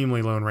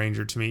extremely Lone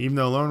Ranger to me, even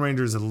though Lone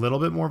Ranger is a little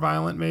bit more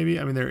violent, maybe.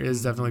 I mean, there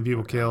is definitely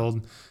people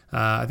killed.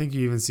 I think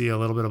you even see a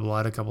little bit of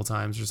blood a couple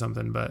times or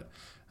something, but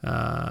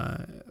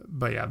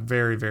yeah,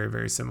 very, very,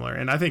 very similar.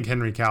 And I think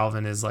Henry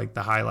Calvin is like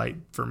the highlight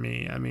for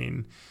me. I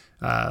mean,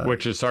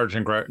 which is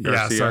Sergeant Garcia.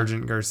 Yeah,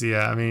 Sergeant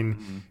Garcia. I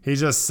mean,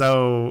 he's just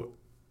so.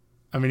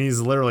 I mean, he's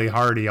literally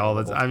hardy all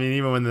the time. I mean,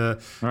 even when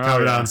the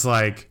commandant's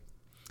like,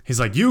 he's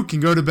like, "You can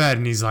go to bed,"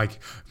 and he's like,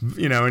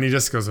 you know, and he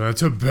just goes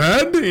to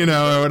bed, you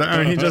know. Or whatever. I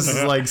mean, he just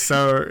is like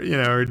so,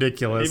 you know,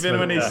 ridiculous. Even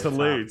when he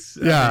salutes,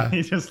 I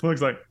mean, he just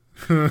looks like.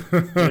 Well,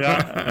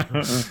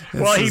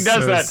 he does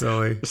so that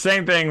silly.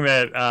 Same thing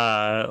that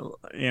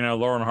you know,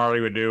 Lauren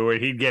Harley would do, where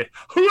he'd get,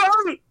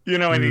 you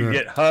know, and he'd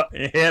get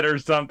hit or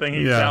something.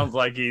 He sounds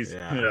like he's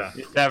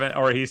having,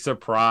 or he's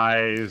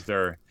surprised,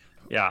 or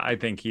I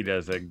think he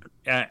does a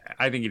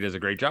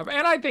great job,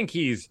 and I think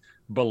he's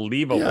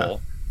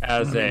believable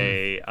as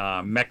a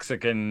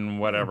Mexican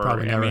whatever.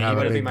 Probably never have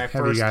a big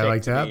heavy guy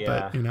like that,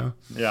 but you know,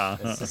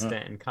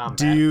 assistant in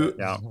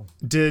combat.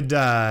 Did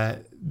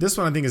this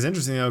one I think is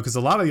interesting though, because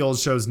a lot of the old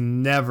shows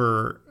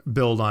never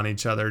build on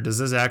each other. Does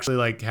this actually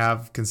like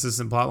have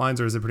consistent plot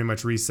lines, or is it pretty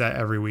much reset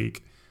every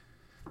week?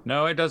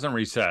 No, it doesn't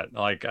reset.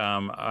 Like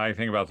I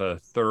think about the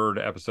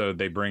 3rd episode,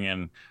 they bring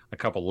in a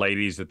couple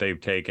ladies that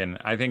they've taken.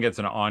 I think it's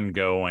an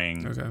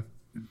ongoing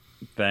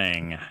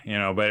thing, you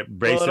know, but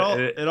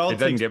basically it all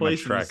doesn't takes get place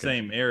much in the tracking.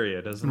 same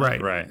area, doesn't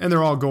it? Right. And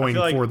they're all going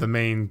for the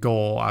main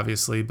goal,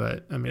 obviously,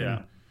 but I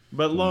mean,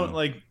 but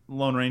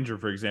Lone Ranger,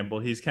 for example,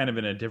 he's kind of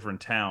in a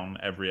different town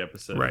every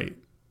episode. Right.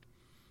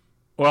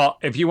 Well,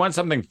 if you want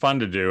something fun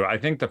to do, I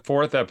think the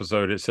 4th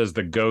episode, it says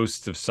the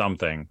ghosts of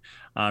something.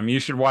 You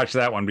should watch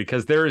that one,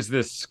 because there is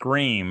this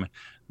scream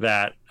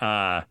that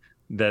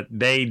that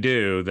they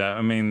do. That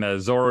I mean, the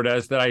Zorro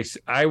does. That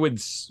I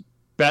would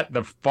bet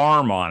the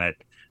farm on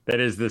it. That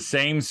is the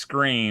same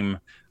scream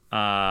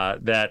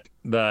that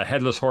the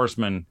Headless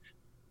Horseman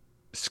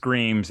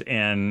screams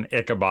in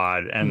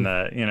Ichabod and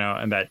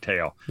and that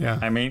tail. Yeah.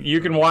 I mean, you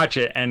can watch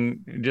it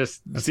and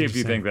just see if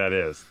you think that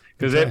is,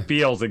 because it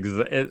feels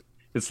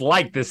it's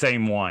like the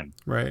same one.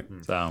 Right.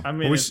 So I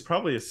mean, it's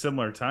probably a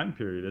similar time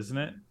period, isn't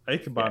it?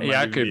 Ichabod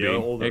might it could be.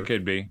 older. It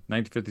could be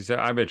 1957.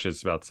 I bet you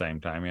it's about the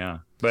same time. Yeah,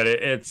 but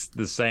it's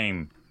the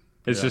same.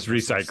 It's just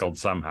recycled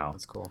somehow.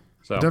 That's cool.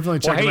 So Definitely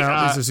check them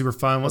out. These are super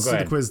fun. Let's do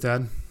the quiz,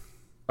 Dad.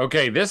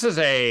 Okay, this is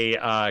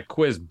a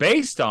quiz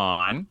based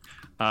on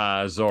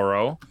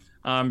Zorro,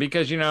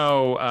 because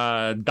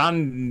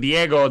Don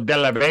Diego de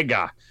la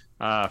Vega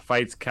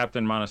fights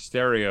Captain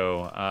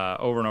Monasterio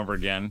over and over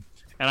again.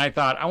 And I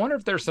thought, I wonder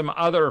if there's some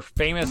other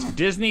famous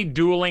Disney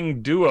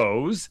dueling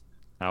duos.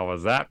 How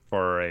was that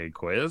for a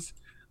quiz?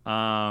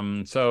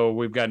 So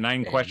we've got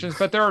 9 questions,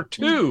 but there are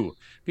 2,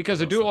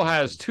 because a duel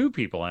has 2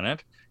 people in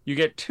it. You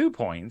get 2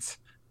 points,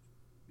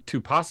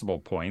 2 possible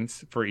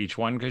points for each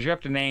one, because you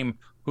have to name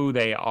who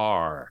they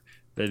are,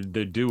 the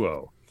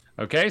duo.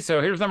 Okay,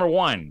 so here's number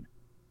 1.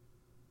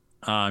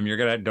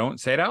 Don't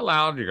say it out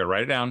loud. You're gonna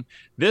write it down.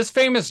 This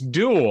famous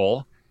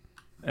duel,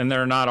 and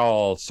they're not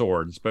all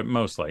swords, but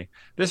mostly.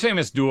 This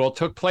famous duel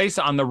took place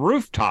on the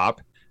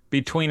rooftop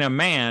between a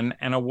man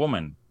and a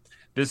woman.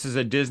 This is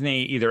a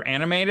Disney either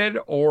animated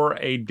or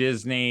a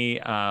Disney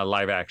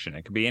live action.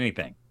 It could be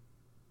anything.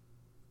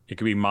 It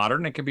could be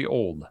modern. It could be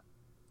old.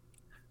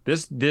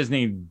 This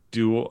Disney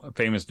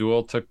famous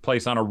duel took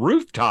place on a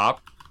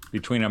rooftop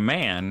between a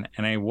man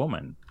and a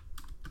woman.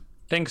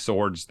 Think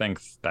swords, think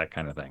that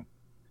kind of thing.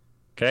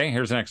 Okay,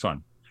 here's the next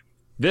one.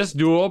 This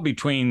duel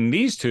between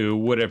these 2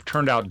 would have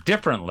turned out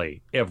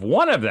differently if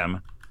one of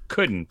them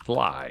couldn't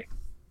fly.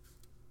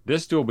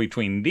 This duel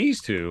between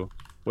these 2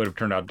 would have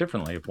turned out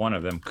differently if one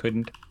of them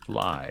couldn't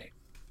fly.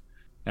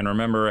 And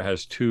remember, it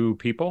has 2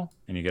 people,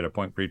 and you get a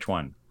point for each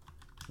one.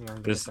 Yeah,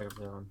 give me a second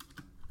for that one.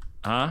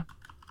 Huh?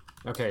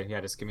 Okay,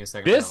 yeah, just give me a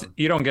second.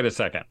 You don't get a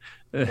second.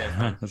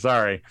 Okay,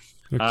 Sorry.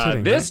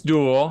 Kidding, this right?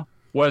 duel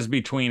was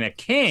between a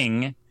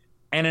king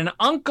and an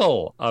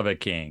uncle of a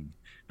king.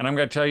 And I'm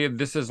going to tell you,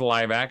 this is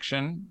live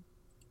action.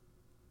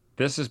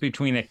 This is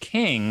between a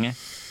king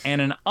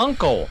and an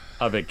uncle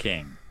of a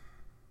king.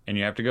 And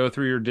you have to go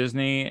through your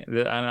Disney,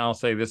 and I'll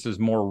say this is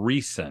more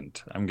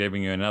recent. I'm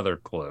giving you another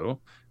clue.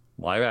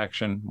 Live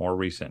action, more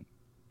recent.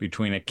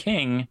 Between a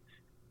king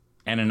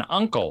and an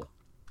uncle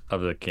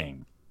of the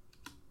king.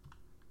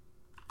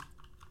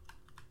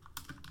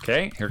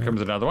 Okay, here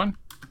comes another one.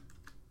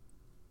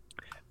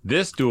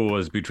 This duel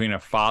is between a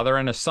father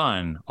and a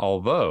son,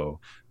 although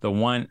the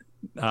one...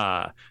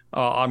 I'm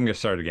going to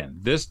start again.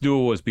 This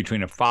duel was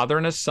between a father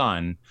and a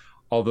son,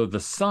 although the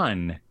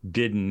son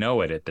didn't know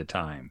it at the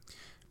time.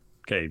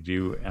 Okay, do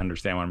you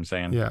understand what I'm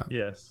saying? Yeah.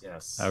 Yes.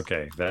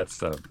 Okay, that's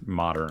the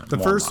modern.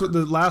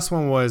 The last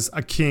one was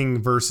a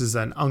king versus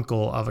an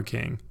uncle of a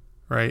king,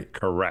 right?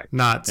 Correct.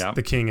 Not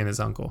the king and his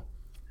uncle.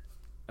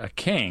 A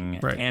king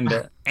Right.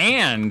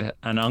 and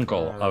an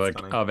uncle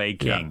of a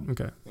king. Yeah.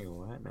 Okay. Wait,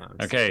 what? No,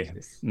 Okay,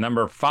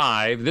 number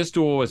 5. This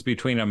duel was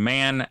between a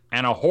man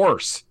and a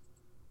horse.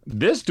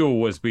 This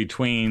duel was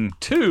between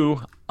 2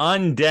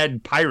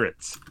 undead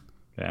pirates.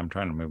 Okay, I'm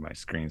trying to move my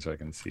screen so I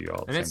can see you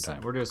all at the same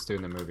time. We're just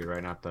doing the movie,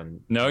 right? Not the.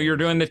 No, you're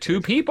doing the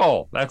 2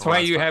 people. That's why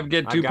you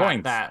get 2 I got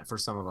points. that for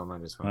some of them. I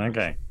just want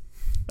Okay.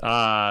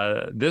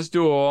 This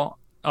duel.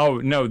 Oh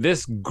no,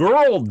 this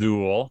girl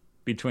duel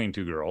between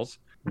 2 girls.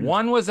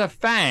 One was a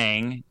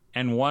fang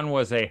and one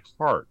was a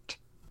heart.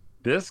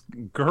 This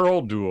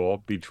girl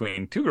duel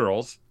between 2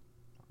 girls.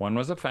 One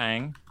was a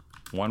fang,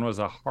 one was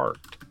a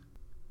heart.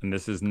 And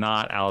this is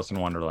not Alice in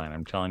Wonderland.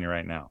 I'm telling you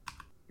right now.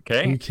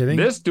 Okay. Are you kidding?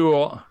 This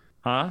duel,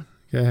 huh?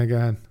 Yeah, go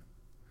ahead.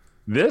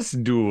 This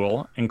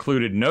duel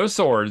included no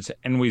swords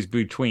and was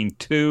between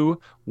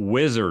 2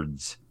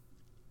 wizards.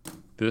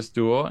 This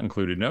duel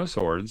included no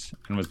swords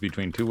and was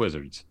between 2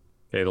 wizards.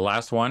 Okay, the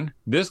last one.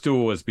 This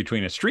duel was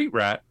between a street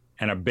rat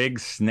and a big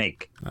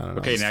snake.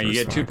 Okay, now you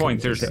get 2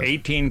 points. There's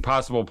 18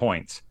 possible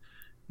points.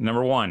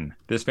 Number 1.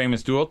 This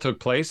famous duel took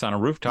place on a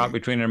rooftop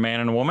between a man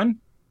and a woman.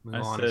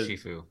 Mulan and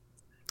Shifu.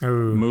 Oh,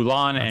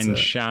 Mulan and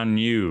Shan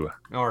Yu.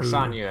 Or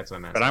Shan Yu, that's what I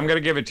meant. But I'm going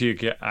to give it to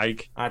you,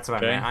 Ike. That's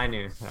what I meant. I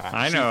knew.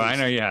 I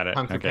know you had it.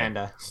 Kung Fu Okay.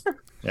 Panda.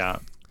 Yeah,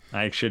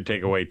 I should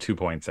take away 2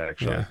 points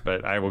actually, Yeah.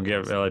 but I'll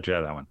let you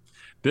have that one.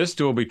 This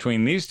duel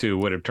between these 2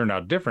 would have turned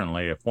out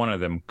differently if one of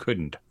them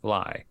couldn't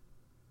fly.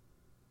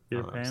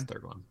 Peter That was Pan. the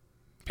third one.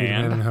 Peter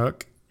Pan and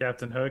Hook,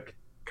 Captain Hook.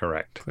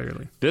 Correct.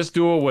 clearly. This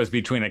duel was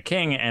between a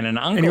king and an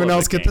uncle. Anyone of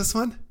else the get king. this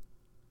one?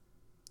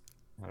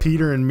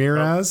 Peter and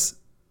Miraz.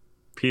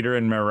 Peter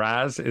and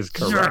Miraz is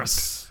correct.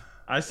 Yes.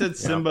 I said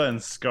Simba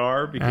and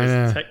Scar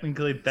because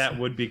technically that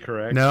would be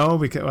correct. No,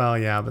 because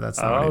but that's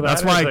not. Oh,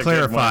 That's that why is I a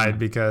clarified good one.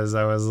 because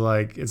I was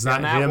like, it's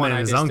not that him one and I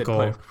his just did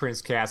uncle. put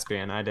Prince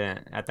Caspian. I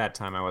didn't at that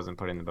time. I wasn't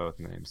putting the both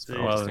names. So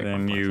I'll Well, just take then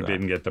 1 point you for that.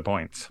 didn't get the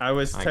points. I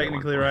was I get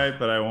technically 1 point. right,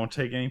 but I won't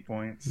take any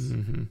points.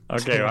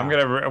 Okay,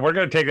 we're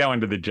gonna take that one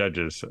to the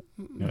judges,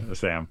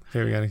 Sam.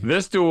 Here we got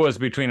This duel was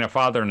between a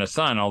father and a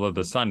son, although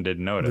the son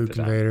didn't know it Luke at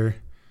the and time. Vader.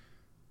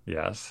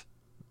 Yes.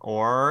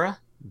 Or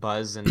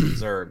Buzz and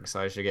Zurg. So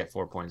I should get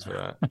 4 points for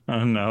that.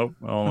 No,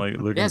 only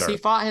Luke Yes, and he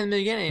Darth. fought him in the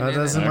beginning. That and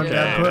doesn't then look he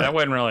that did. Okay, put- that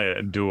wasn't really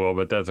a duel,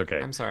 but that's okay.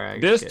 I'm sorry.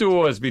 This duel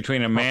was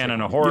between a man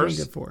and a You didn't horse,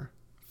 get 4.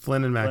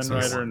 Flynn and Flynn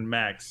Maximus. Rider and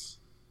Max.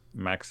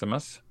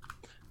 Maximus.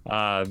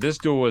 This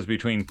duel was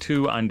between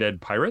 2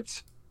 undead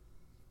pirates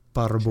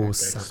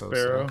Barbosa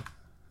Sparrow.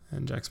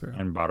 and Jack Sparrow.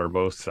 and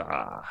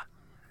Barbosa.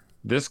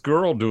 This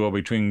girl duel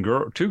between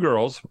 2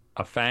 girls,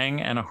 a fang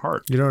and a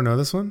heart. You don't know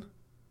this one?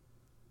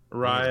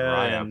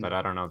 Raya, and but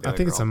I don't know. The I other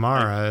think it's girl.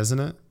 Amara, isn't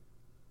it?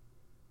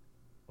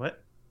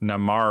 what?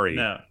 Namari.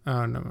 No.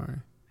 Oh, no, Amari.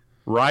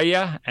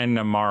 Raya and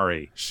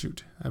Namari.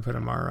 Shoot, I put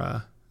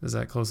Amara. Is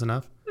that close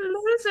enough?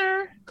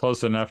 Loser.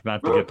 Close enough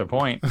not to get the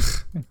point.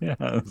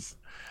 Yes.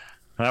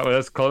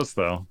 That's close,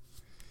 though.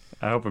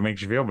 I hope it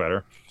makes you feel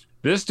better.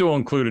 This duel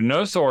included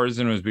no swords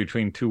and was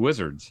between 2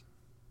 wizards.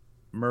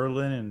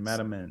 Merlin and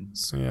Madamin.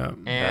 Yeah.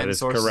 And is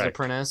Sorcerer's correct.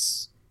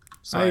 Apprentice.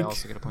 So I Ike.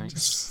 also get a point.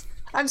 Just-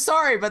 I'm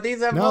sorry, but these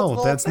have No,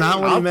 multiple that's not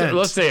things. what he meant.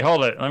 Let's see.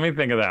 Hold it. Let me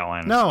think of that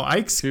one. No,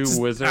 Ike's 2 just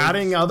wizards.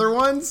 adding other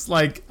ones.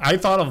 Like I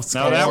thought of. No,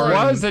 Scar that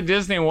and- was a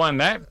Disney one.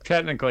 That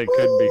technically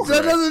could be That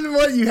correct. doesn't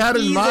what you had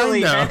in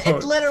Easily, man. mind, though.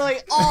 It's literally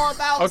all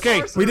about Okay,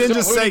 sorcerers. We didn't So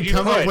just who say did you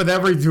come up put? with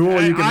every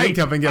duel you can Ike, think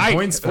of and get Ike,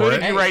 points Who for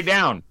did it. you write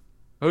down?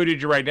 Who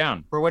did you write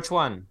down? For which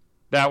one?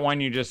 That one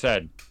you just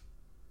said.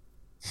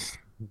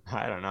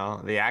 I don't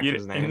know. The You,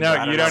 actor's name.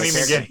 no, you don't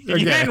even get. You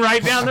Okay. didn't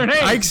write down their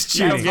names. Ike's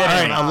You don't cheating. get All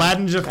it. right,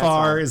 Aladdin That's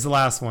Jafar all. is the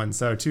last one.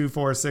 So 2,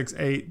 4, 6,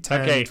 8,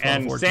 10, Okay, 12,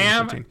 and 14,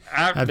 Sam, 15. the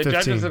At judges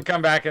 15. have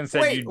come back and said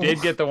Wait, you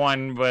did get the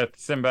one with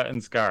Simba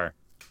and Scar.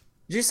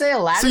 Did you say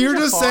Aladdin? So you're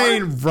just Jafar?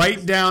 saying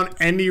write down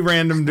any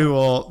random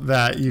duel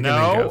that you can think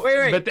No, of.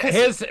 Wait, but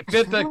his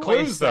fit the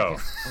quiz though.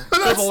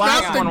 So That's the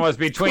last not the one was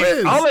between.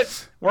 quiz.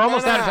 We're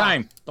almost No, out of no.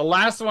 time. The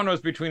last one was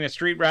between a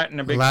street rat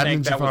and a big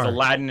Aladdin snake. That was Jafar.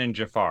 Aladdin and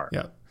Jafar.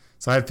 Yeah.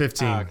 So I had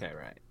 15 Oh, okay,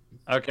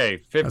 right. Okay,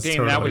 15. That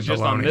totally was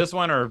just on baloney. this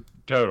one or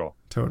total?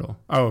 total.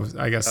 Oh,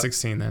 I guess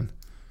 16 then.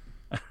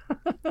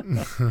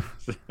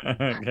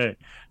 Okay.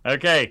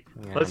 Okay.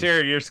 Let's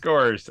hear your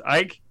scores.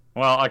 Ike?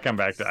 Well, I'll come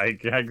back to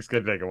Ike. Ike's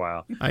going to take a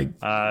while.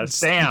 You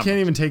Sam. can't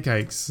even take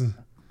Ike's.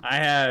 I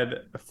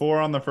had 4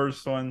 on the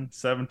first one,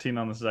 17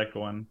 on the second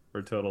one, for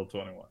a total of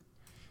 21.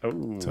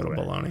 Ooh. Total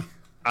baloney.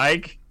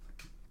 Ike?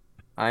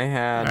 I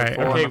had All right,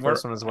 4 okay, on the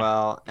first one as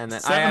well, and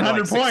then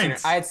 700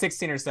 points. I had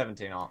 16 or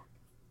 17 all.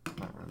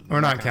 We're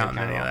not counting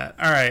any of that.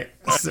 All right.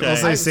 So Okay. we'll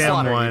say I Sam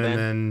slaughtered won you and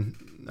then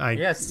Ike.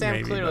 Yes, Sam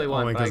maybe, clearly but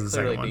won, only but I 'cause of the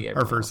second clearly beat one.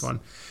 Or everyone first else. one.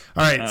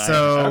 All right.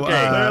 So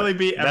okay. Clearly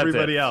beat that's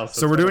everybody it. else.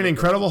 So we're doing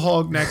Incredible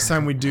Hulk next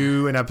time we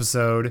do an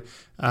episode.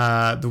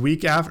 The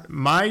week after,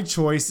 my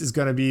choice is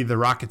going to be The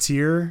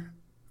Rocketeer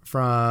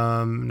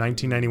from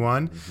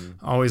 1991.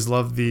 Always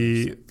loved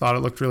thought it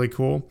looked really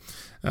cool.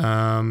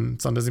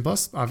 It's on Disney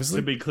Plus, obviously.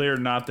 To be clear,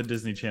 not the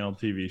Disney Channel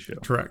TV show.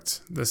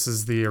 Correct. This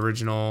is the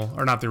original,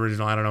 or not the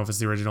original. I don't know if it's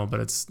the original, but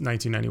it's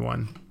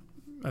 1991.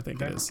 I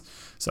think it is.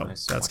 So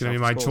Nice. that's Watch going to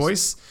be out my for schools.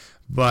 choice.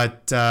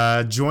 But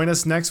join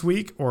us next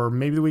week or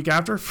maybe the week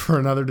after for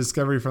another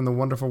discovery from the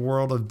wonderful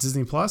world of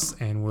Disney Plus,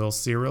 and we'll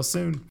see you real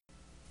soon.